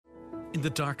In the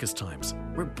darkest times,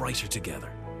 we're brighter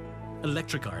together.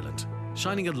 Electric Ireland,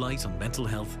 shining a light on mental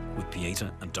health with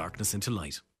Pieta and Darkness into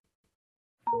Light.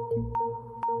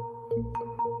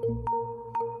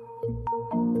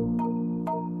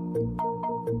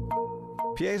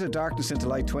 Pieta Darkness into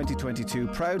Light 2022,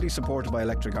 proudly supported by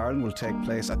Electric Ireland, will take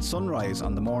place at sunrise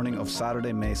on the morning of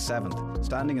Saturday, May 7th,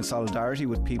 standing in solidarity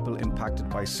with people impacted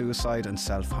by suicide and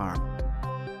self-harm.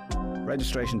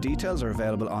 Registration details are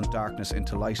available on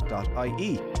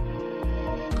darknessintolight.ie.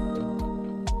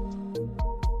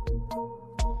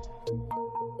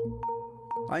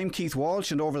 I'm Keith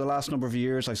Walsh, and over the last number of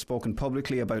years I've spoken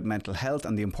publicly about mental health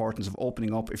and the importance of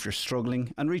opening up if you're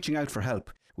struggling and reaching out for help.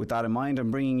 With that in mind,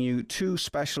 I'm bringing you two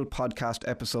special podcast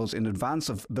episodes in advance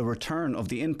of the return of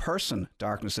the in-person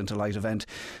Darkness into Light event,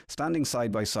 standing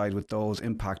side by side with those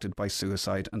impacted by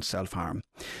suicide and self-harm.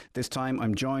 This time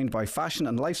I'm joined by fashion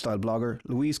and lifestyle blogger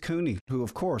Louise Cooney, who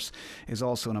of course is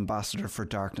also an ambassador for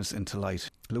Darkness into Light.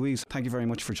 Louise, thank you very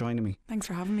much for joining me. Thanks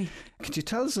for having me. Could you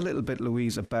tell us a little bit,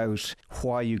 Louise, about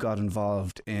why you got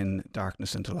involved in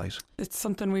Darkness into Light? It's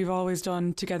something we've always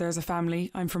done together as a family.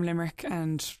 I'm from Limerick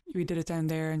and we did it down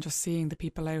there, and just seeing the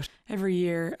people out every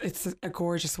year, it's a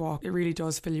gorgeous walk. It really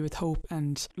does fill you with hope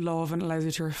and love and allows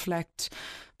you to reflect.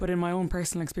 But in my own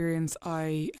personal experience,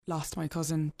 I lost my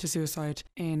cousin to suicide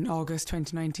in August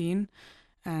 2019,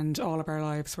 and all of our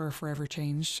lives were forever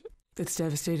changed. It's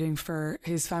devastating for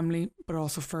his family, but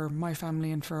also for my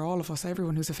family and for all of us,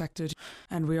 everyone who's affected.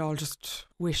 And we all just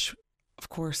wish, of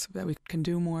course, that we can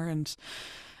do more. And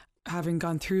having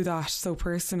gone through that so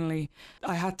personally,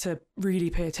 I had to really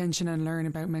pay attention and learn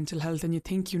about mental health. And you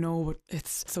think you know, but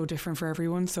it's so different for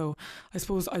everyone. So I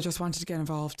suppose I just wanted to get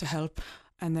involved to help.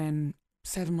 And then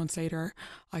 7 months later,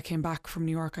 I came back from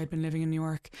New York. I'd been living in New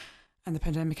York and the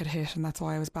pandemic had hit, and that's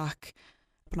why I was back.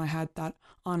 And I had that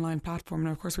online platform,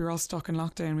 and of course we were all stuck in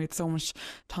lockdown. We had so much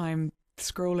time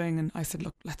scrolling, and I said,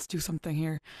 look, let's do something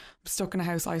here. I'm stuck in a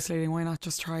house isolating, why not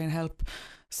just try and help?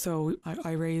 So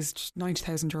I raised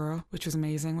 €90,000, which was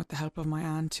amazing, with the help of my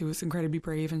aunt, who was incredibly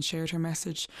brave and shared her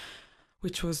message,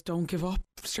 which was don't give up.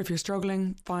 If you're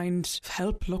struggling, find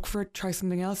help, look for it, try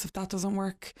something else. If that doesn't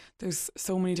work, there's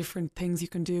so many different things you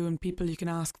can do and people you can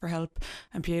ask for help,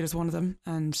 and Pieta's one of them,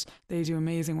 and they do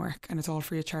amazing work, and it's all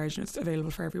free of charge and it's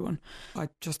available for everyone. I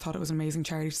just thought it was an amazing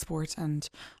charity to support, and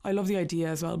I love the idea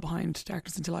as well behind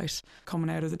Darkness into Light,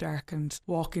 coming out of the dark and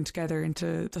walking together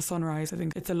into the sunrise. I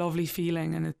think it's a lovely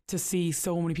feeling, and to see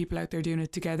so many people out there doing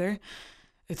it together,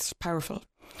 it's powerful.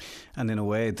 And in a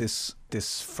way, this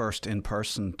first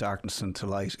in-person Darkness into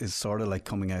Light is sort of like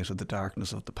coming out of the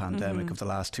darkness of the pandemic of the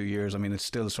last 2 years. I mean, it's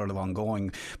still sort of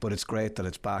ongoing, but it's great that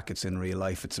it's back. It's in real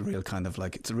life. It's a real kind of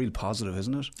like, it's a real positive,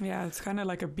 isn't it? Yeah, it's kind of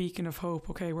like a beacon of hope.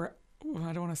 Okay, I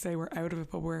don't want to say we're out of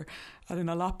it, but we're in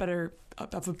a lot better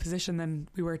of a position than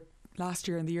we were last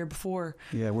year and the year before.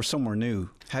 Yeah, we're somewhere new.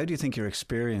 How do you think your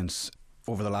experience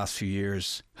over the last few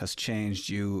years has changed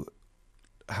you,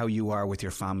 how you are with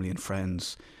your family and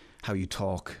friends, how you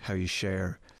talk, how you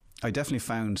share? I definitely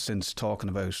found, since talking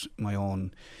about my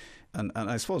own, and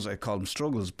I suppose I call them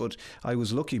struggles, but I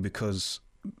was lucky because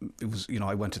it was, you know,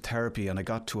 I went to therapy and I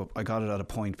got it at a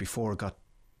point before it got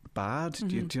bad.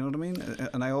 Do you know what I mean?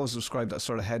 And I always describe that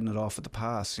sort of heading it off at the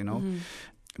pass, you know.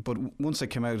 But once I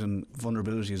came out, and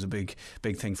vulnerability is a big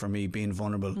thing for me, being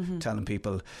vulnerable, telling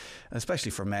people,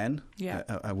 especially for men,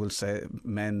 I will say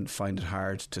men find it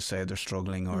hard to say they're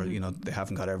struggling or, you know, they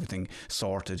haven't got everything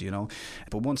sorted, you know.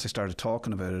 But once I started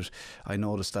talking about it, I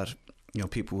noticed that, you know,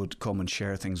 people would come and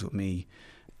share things with me.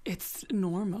 It's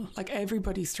normal. Like,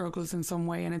 everybody struggles in some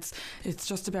way, and it's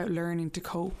just about learning to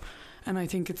cope. And I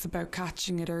think it's about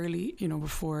catching it early, you know,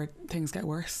 before things get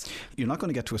worse. You're not going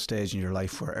to get to a stage in your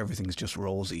life where everything's just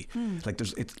rosy. Like,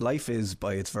 life is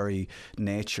by its very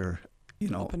nature, you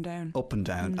know, up and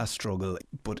down, a struggle.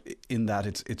 But in that,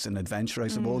 it's an adventure, I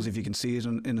suppose, if you can see it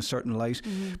in a certain light.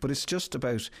 But it's just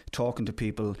about talking to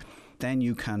people. Then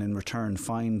you can, in return,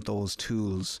 find those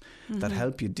tools that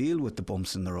help you deal with the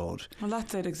bumps in the road. Well,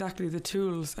 that's it, exactly, the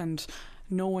tools, and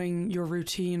knowing your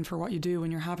routine for what you do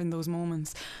when you're having those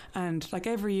moments. And like,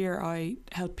 every year I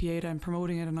help Pieta and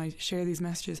promoting it, and I share these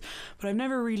messages, but I've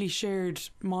never really shared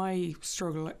my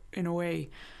struggle in a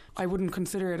way. I wouldn't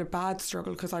consider it a bad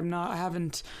struggle because I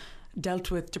haven't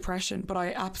dealt with depression, but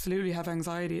I absolutely have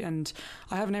anxiety, and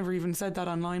I have never even said that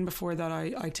online before, that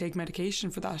I take medication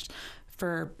for that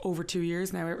for over 2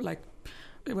 years now. Like,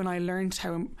 when I learned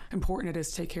how important it is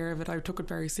to take care of it, I took it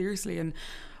very seriously, and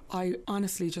I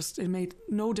honestly it made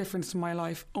no difference to my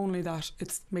life, only that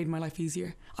it's made my life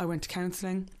easier. I went to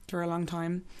counselling for a long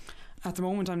time, At the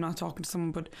moment, I'm not talking to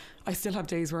someone, but I still have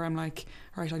days where I'm like,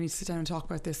 right, I need to sit down and talk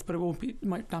about this, but it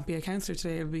might not be a counsellor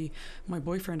today. It'll be my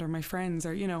boyfriend or my friends,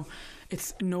 or, you know,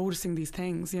 it's noticing these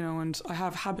things, you know, and I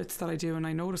have habits that I do and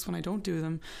I notice when I don't do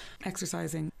them.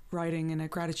 Exercising, writing in a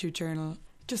gratitude journal,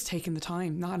 just taking the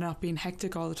time, not being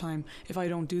hectic all the time. If I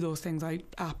don't do those things, I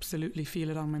absolutely feel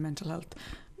it on my mental health.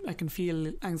 I can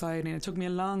feel anxiety, and it took me a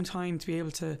long time to be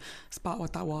able to spot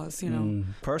what that was, you know.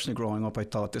 Personally, growing up, I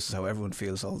thought this is how everyone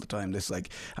feels all the time. This, like,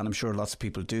 and I'm sure lots of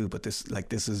people do, but this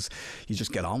is, you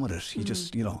just get on with it. You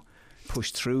just, you know,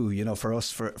 push through. You know, for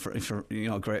us, for you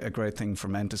know, a great thing for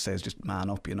men to say is just man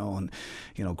up, you know, and,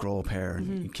 you know, grow up here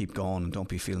and you keep going and don't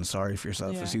be feeling sorry for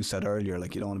yourself. As you said earlier,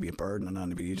 like, you don't want to be a burden on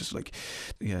anybody. You just, like,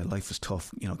 yeah, life is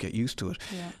tough, you know, get used to it.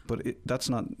 Yeah. But that's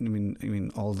not, I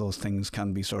mean all those things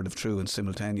can be sort of true, and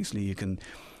simultaneously you can,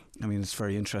 I mean, it's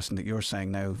very interesting that you're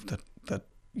saying now that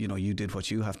you know, you did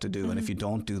what you have to do, and if you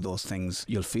don't do those things,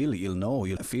 you'll feel it,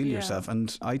 you'll feel yourself.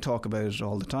 And I talk about it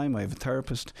all the time. I have a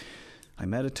therapist, I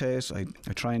meditate, I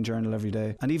try and journal every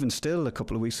day. And even still, a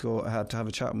couple of weeks ago, I had to have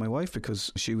a chat with my wife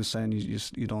because she was saying,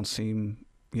 you don't seem,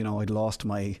 you know, I'd lost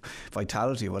my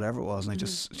vitality or whatever it was. And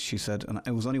she said, and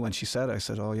it was only when she said it, I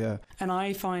said, oh yeah. And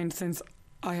I find, since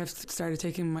I have started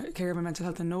taking care of my mental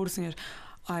health and noticing it,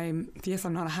 I'm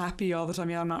not happy all the time.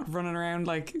 Yeah, I'm not running around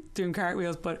like doing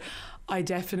cartwheels, but I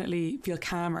definitely feel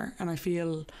calmer, and I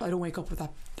don't wake up with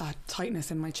that tightness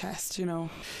in my chest, you know.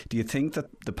 Do you think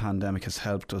that the pandemic has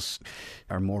helped us?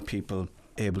 Are more people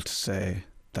able to say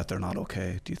that they're not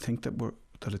okay? Do you think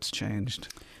that it's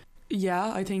changed?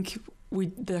 Yeah, I think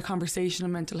the conversation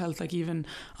of mental health, like even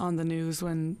on the news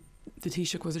when the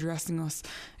Taoiseach was addressing us,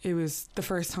 it was the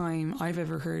first time I've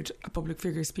ever heard a public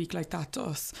figure speak like that to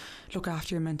us. Look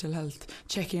after your mental health,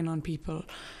 check in on people.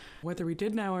 Whether we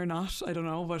did now or not, I don't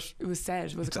know, but it was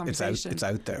said, it was a conversation. It's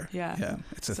out there. Yeah,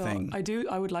 it's a thing.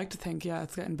 I would like to think,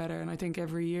 it's getting better. And I think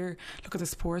every year, look at the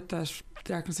support that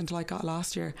Darkness into Light got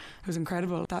last year. It was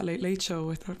incredible. That Late Show,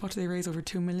 what did they raise? Over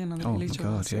 2 million on the Late Show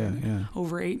last year. Yeah.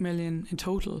 Over 8 million in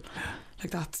total.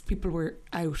 Like, that's, people were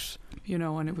out, you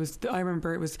know, and I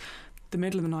remember it was the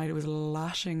middle of the night, it was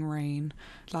lashing rain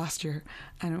last year,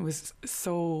 and it was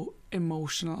so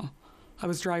emotional. I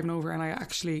was driving over and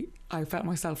I felt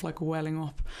myself like welling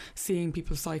up, seeing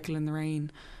people cycle in the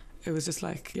rain. It was just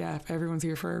like, yeah, everyone's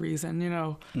here for a reason, you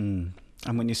know.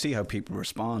 And when you see how people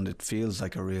respond, it feels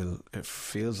like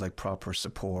proper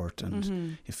support,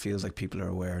 and it feels like people are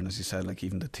aware. And as you said, like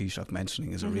even the Taoiseach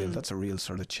mentioning is that's a real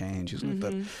sort of change, isn't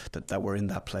it? That we're in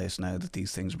that place now that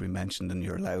these things will be mentioned, and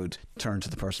you're allowed to turn to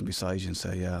the person beside you and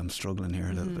say, yeah, I'm struggling here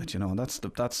a little bit, you know. And that's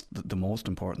the most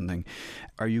important thing.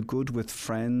 Are you good with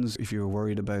friends? If you're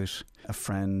worried about a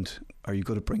friend, are you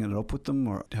good at bringing it up with them,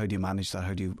 or how do you manage that?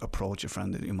 How do you approach a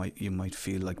friend that you might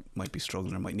feel like might be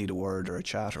struggling, or might need a word or a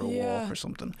chat or a walk or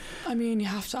something? I mean, you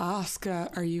have to ask,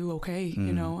 are you okay?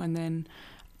 You know, and then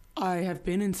I have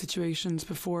been in situations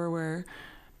before where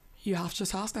you have to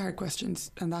just ask the hard questions,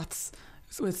 and that's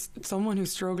with someone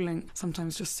who's struggling.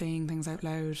 Sometimes just saying things out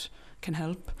loud can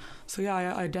help. So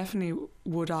yeah, I definitely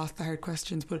would ask the hard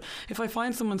questions. But if I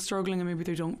find someone struggling and maybe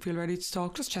they don't feel ready to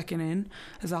talk, just checking in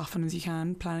as often as you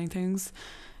can, planning things,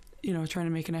 you know, trying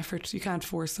to make an effort. You can't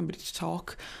force somebody to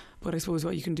talk, but I suppose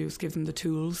what you can do is give them the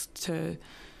tools to,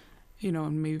 you know,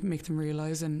 and maybe make them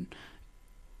realise, and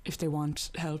if they want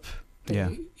help,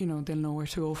 you know, they'll know where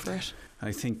to go for it.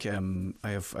 I think I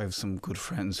have some good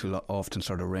friends who often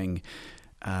sort of ring,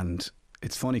 and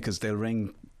it's funny because they'll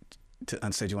ring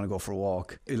and say, do you want to go for a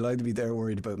walk? It'll either be they're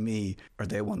worried about me or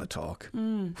they want to talk,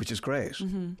 which is great.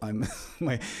 I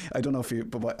don't know if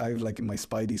but I have, like, in my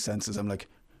spidey senses, I'm like,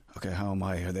 okay, how am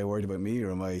I? Are they worried about me,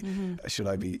 or should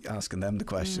I be asking them the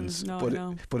questions?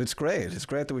 But it's great. It's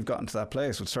great that we've gotten to that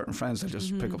place with certain friends that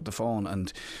just pick up the phone.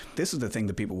 And this is the thing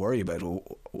that people worry about.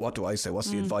 Well, what do I say? What's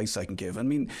the advice I can give? I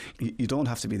mean, you don't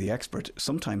have to be the expert.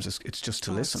 Sometimes it's just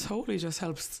to listen. It totally just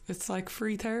helps. It's like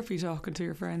free therapy, talking to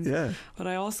your friends. Yeah. But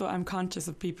I'm conscious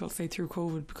of people, say, through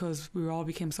COVID, because we all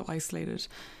became so isolated,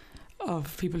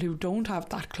 of people who don't have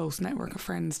that close network of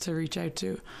friends to reach out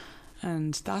to.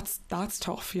 And that's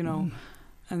tough, you know.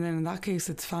 And then in that case,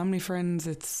 it's family, friends,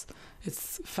 it's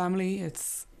family,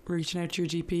 it's reaching out to your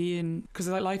GP, and because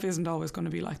life isn't always going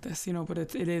to be like this, you know. But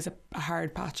it is a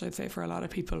hard patch, I'd say, for a lot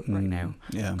of people right now.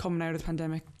 Yeah. Coming out of the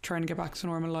pandemic, trying to get back to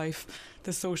normal life,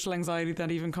 the social anxiety that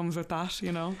even comes with that,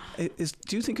 you know.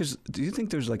 Do you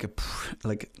think there's like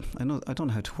I don't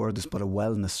know how to word this, but a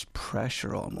wellness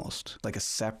pressure almost, like a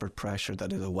separate pressure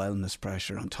that is a wellness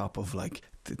pressure on top of like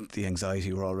the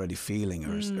anxiety we're already feeling,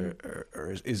 or is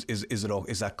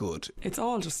that good? It's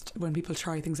all just when people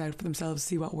try things out for themselves,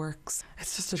 see what works.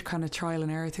 It's just a kind of trial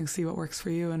and error thing, see what works for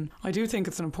you. And I do think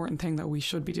it's an important thing that we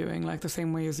should be doing, like the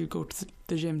same way as you go to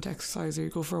the gym to exercise or you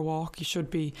go for a walk, you should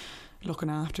be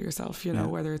looking after yourself, you know,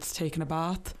 whether it's taking a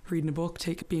bath, reading a book,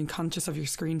 being conscious of your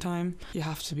screen time. You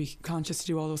have to be conscious to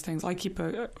do all those things. I keep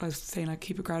a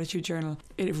gratitude journal.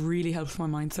 It really helps my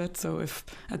mindset. So if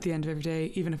at the end of every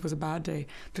day, even if it was a bad day,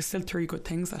 there's still 3 good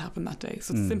things that happened that day.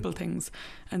 So it's simple things,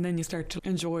 and then you start to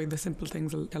enjoy the simple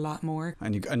things a lot more.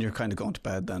 And you're kind of going to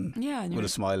bed then with a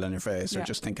smile on your face, or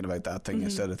just thinking about that thing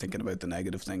instead of thinking about the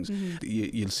negative things.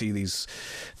 You'll see these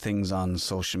things on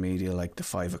social media, like the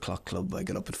 5 o'clock club. I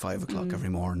get up at 5 o'clock every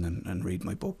morning and read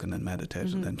my book and then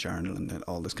meditate and then journal and then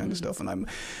all this kind of stuff. And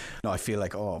I feel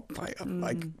like,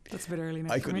 that's a bit early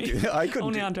now. I couldn't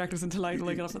only on Darkness Into Light will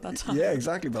I get up at that time. Yeah,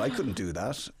 exactly. But I couldn't do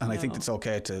that. And I think it's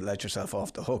okay to let yourself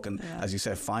off the hook. And as you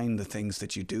said, find the things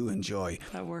that you do enjoy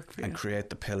that work for and you. Create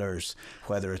the pillars.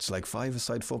 Whether it's like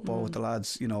 5-a-side football with the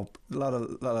lads, you know, a lot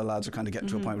of lads are kind of getting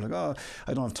to a point where like,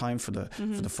 I don't have time for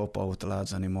the football with the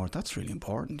lads anymore. That's really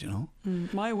important, you know.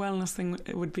 My wellness thing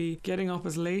would be getting up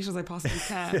as late as I possibly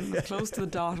can, close to the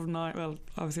dot of 9. Well,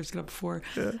 obviously I have to get up before,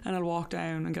 and I'll walk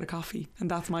down and get a coffee, and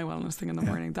that's my wellness thing in the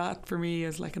morning. That for me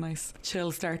is like a nice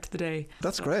chill start to the day.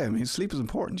 That's great. I mean, sleep is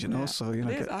important, you know. So you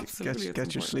know,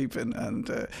 get your sleep in, and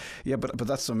but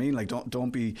that's what I mean. Like,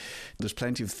 don't be. There's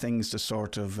plenty of things to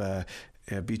sort of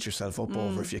beat yourself up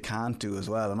over if you can't do as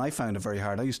well. And I found it very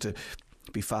hard. I used to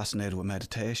be fascinated with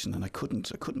meditation, and I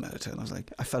couldn't meditate. I was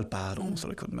like, I felt bad almost that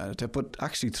I couldn't meditate. But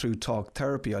actually, through talk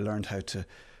therapy, I learned how to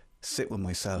sit with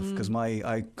myself, because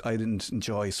I didn't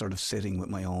enjoy sort of sitting with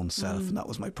my own self, and that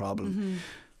was my problem.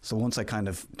 So once I kind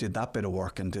of did that bit of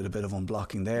work and did a bit of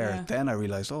unblocking there, then I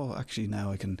realised, actually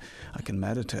now I can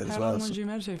meditate as well. How long would you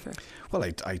meditate for? Well,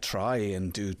 I try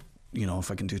and do, you know,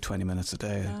 if I can do 20 minutes a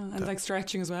day. And like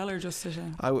stretching as well, or just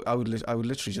sitting? I would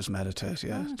literally just meditate,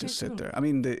 just sit there. I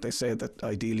mean, they say that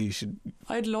ideally you should.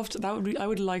 I'd love to. I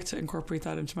would like to incorporate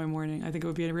that into my morning. I think it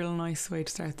would be a real nice way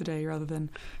to start the day rather than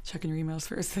checking your emails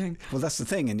first thing. Well, that's the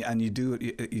thing, and you do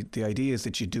it. The idea is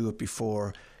that you do it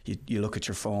before you look at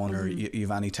your phone or you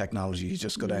have any technology. You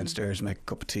just go downstairs, make a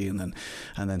cup of tea, and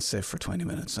then sit for 20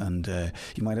 minutes. And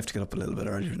you might have to get up a little bit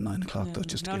earlier than 9 o'clock, though.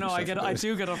 Just I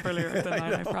do get up earlier than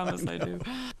 9. I promise I do.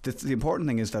 The important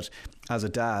thing is that as a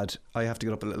dad, I have to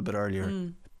get up a little bit earlier.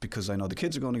 Because I know the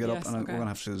kids are going to get up, and we're going to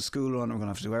have to do the school run, we're going to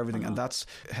have to do everything, and that's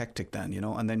hectic then, you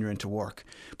know, and then you're into work.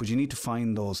 But you need to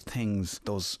find those things,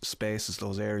 those spaces,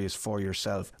 those areas for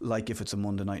yourself, like if it's a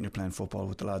Monday night and you're playing football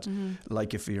with the lads,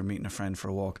 like if you're meeting a friend for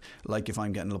a walk, like if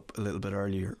I'm getting up a little bit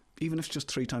earlier, even if it's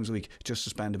just 3 times a week, just to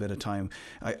spend a bit of time.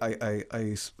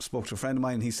 I spoke to a friend of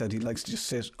mine, and he said he likes to just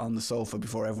sit on the sofa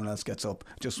before everyone else gets up,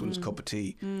 just with his cup of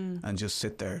tea, and just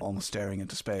sit there almost staring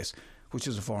into space, which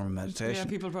is a form of meditation. Yeah,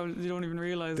 people probably don't even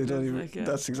realise it.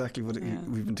 That's exactly what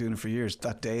we've been doing it for years,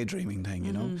 that daydreaming thing,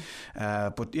 you know.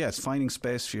 But yeah, it's finding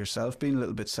space for yourself, being a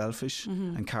little bit selfish,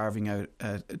 and carving out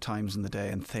times in the day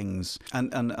and things.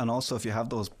 And also, if you have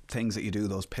those things that you do,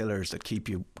 those pillars that keep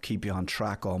you on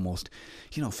track almost,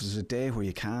 you know, if there's a day where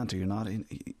you can't or you're not in,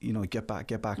 you know, get back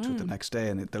to it the next day,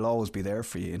 and they'll always be there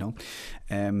for you, you know.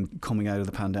 Coming out of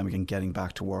the pandemic and getting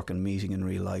back to work and meeting in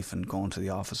real life and going to the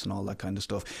office and all that kind of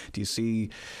stuff. Do you see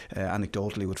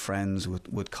anecdotally with friends,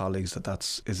 with colleagues,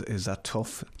 is that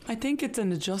tough? I think it's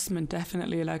an adjustment,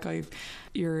 definitely. Like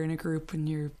you're in a group and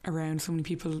you're around so many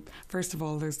people. First of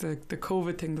all, there's the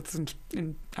COVID thing that's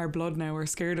in our blood now. We're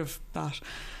scared of that.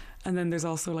 And then there's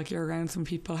also like you're around some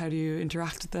people, how do you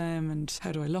interact with them, and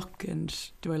how do I look, and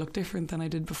do I look different than I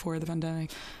did before the pandemic?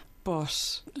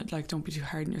 But like, don't be too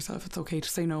hard on yourself. It's okay to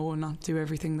say no and not do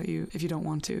everything if you don't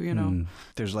want to, you know.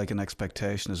 There's like an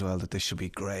expectation as well that this should be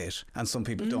great, and some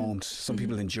people don't. Some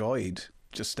people enjoyed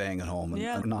just staying at home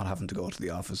and not having to go to the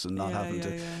office and not having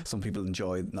to. Some people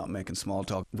enjoy not making small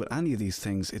talk. With any of these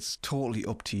things, it's totally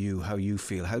up to you how you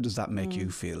feel. How does that make you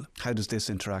feel? How does this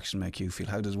interaction make you feel?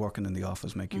 How does working in the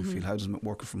office make you feel? How does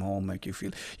working from home make you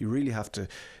feel? You really have to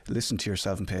listen to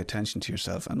yourself and pay attention to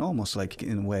yourself, and almost like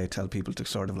in a way tell people to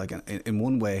sort of like, in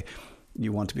one way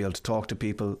you want to be able to talk to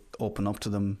people, open up to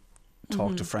them,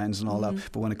 talk to friends and all that,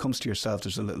 but when it comes to yourself,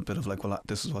 there's a little bit of like, well,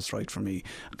 this is what's right for me,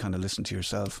 and kind of listen to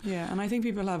yourself. Yeah, and I think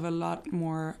people have a lot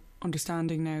more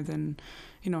understanding now than,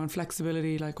 you know, and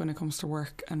flexibility, like when it comes to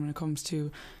work and when it comes to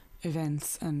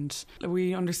events, and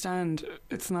we understand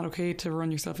it's not okay to run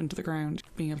yourself into the ground,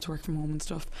 being able to work from home and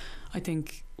stuff. I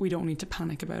think we don't need to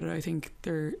panic about it. I think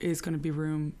there is going to be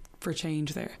room for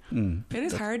change there. It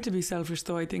is hard to be selfish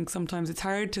though. I think sometimes it's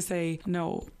hard to say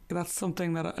no. That's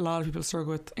something that a lot of people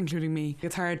struggle with, including me.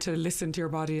 It's hard to listen to your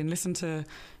body and listen to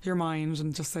your mind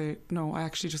and just say, no, I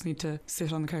actually just need to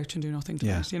sit on the couch and do nothing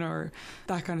tonight, or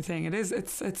that kind of thing.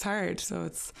 It's hard. So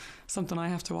it's something I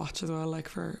have to watch as well, like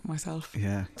for myself.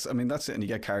 Yeah. I mean, that's it. And you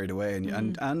get carried away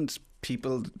and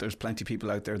people, there's plenty of people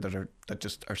out there that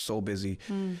just are so busy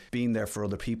being there for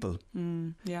other people.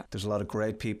 Yeah. There's a lot of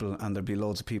great people, and there'll be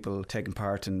loads of people taking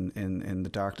part in the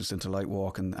Darkness into Light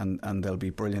walk, and they'll be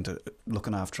brilliant at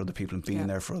looking after other people and being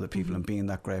there for other people and being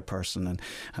that great person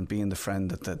and being the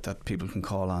friend that people can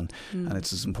call on. And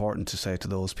it's as important to say to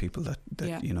those people that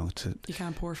you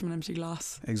can't pour from an empty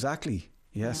glass. Exactly.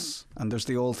 Yes. Yeah. And there's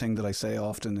the old thing that I say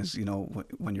often is,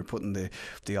 when you're putting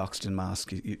the oxygen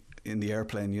mask, in the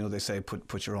airplane, they say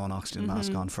put your own oxygen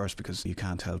mask on first, because you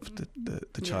can't help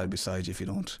the child beside you if you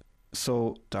don't.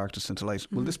 So, Darkness into Light.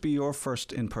 Will this be your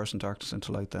first in-person Darkness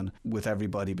into Light then, with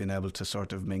everybody being able to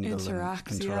sort of mingle and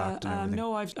interact and everything?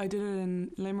 No, I did it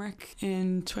in Limerick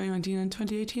in 2019 and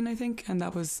 2018, I think, and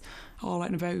that was all out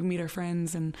and about. We meet our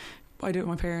friends, and I did it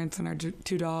with my parents and our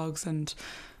 2 dogs, and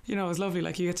it was lovely.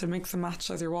 Like, you get to mix and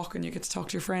match as you're walking, you get to talk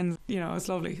to your friends, it's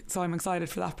lovely. So I'm excited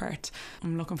for that part.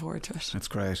 I'm looking forward to it. It's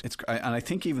great. And I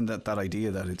think even that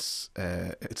idea that it's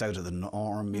out of the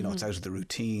norm, it's out of the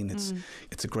routine, it's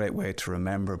a great way to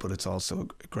remember, but it's also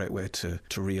a great way to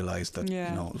realise that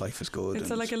life is good. It's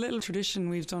like a little tradition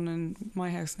we've done in my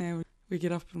house now. We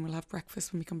get up and we'll have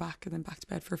breakfast when we come back, and then back to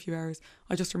bed for a few hours.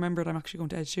 I just remembered I'm actually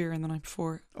going to Ed Sheeran the night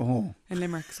before in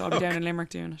Limerick, so I'll be down in Limerick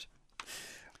doing it.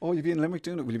 Oh, you'll be in Limerick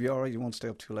doing it. Will you be all right? You won't stay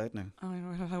up too late now?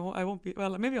 Oh, I won't be.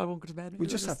 Well, maybe I won't go to bed. We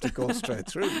just have to go straight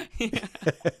through.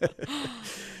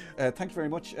 Thank you very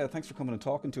much. Thanks for coming and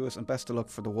talking to us, and best of luck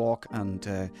for the walk, and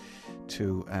to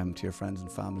your friends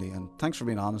and family. And thanks for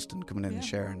being honest and coming in and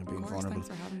sharing and being vulnerable. Thanks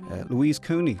for having me. Louise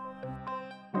Cooney.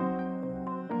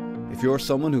 If you're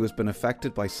someone who has been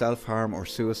affected by self-harm or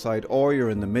suicide, or you're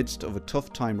in the midst of a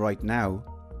tough time right now,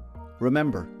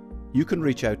 remember, you can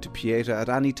reach out to Pieta at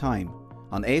any time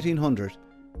on 1800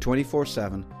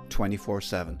 24/7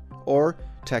 24/7, or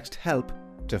text HELP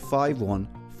to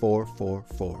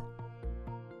 51444.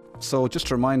 So just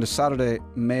to remind us, Saturday,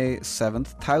 May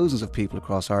 7th, thousands of people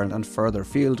across Ireland and further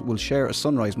afield will share a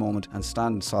sunrise moment and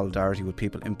stand in solidarity with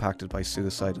people impacted by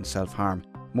suicide and self-harm.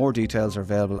 More details are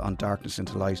available on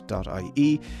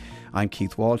darknessintolight.ie. I'm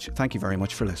Keith Walsh. Thank you very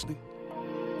much for listening.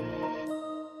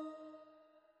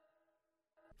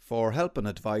 For help and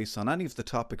advice on any of the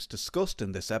topics discussed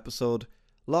in this episode,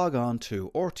 log on to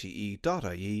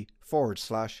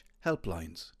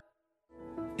rte.ie/helplines.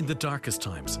 In the darkest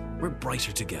times, we're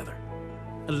brighter together.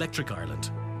 Electric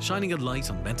Ireland, shining a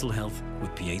light on mental health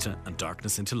with Pieta and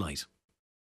Darkness into Light.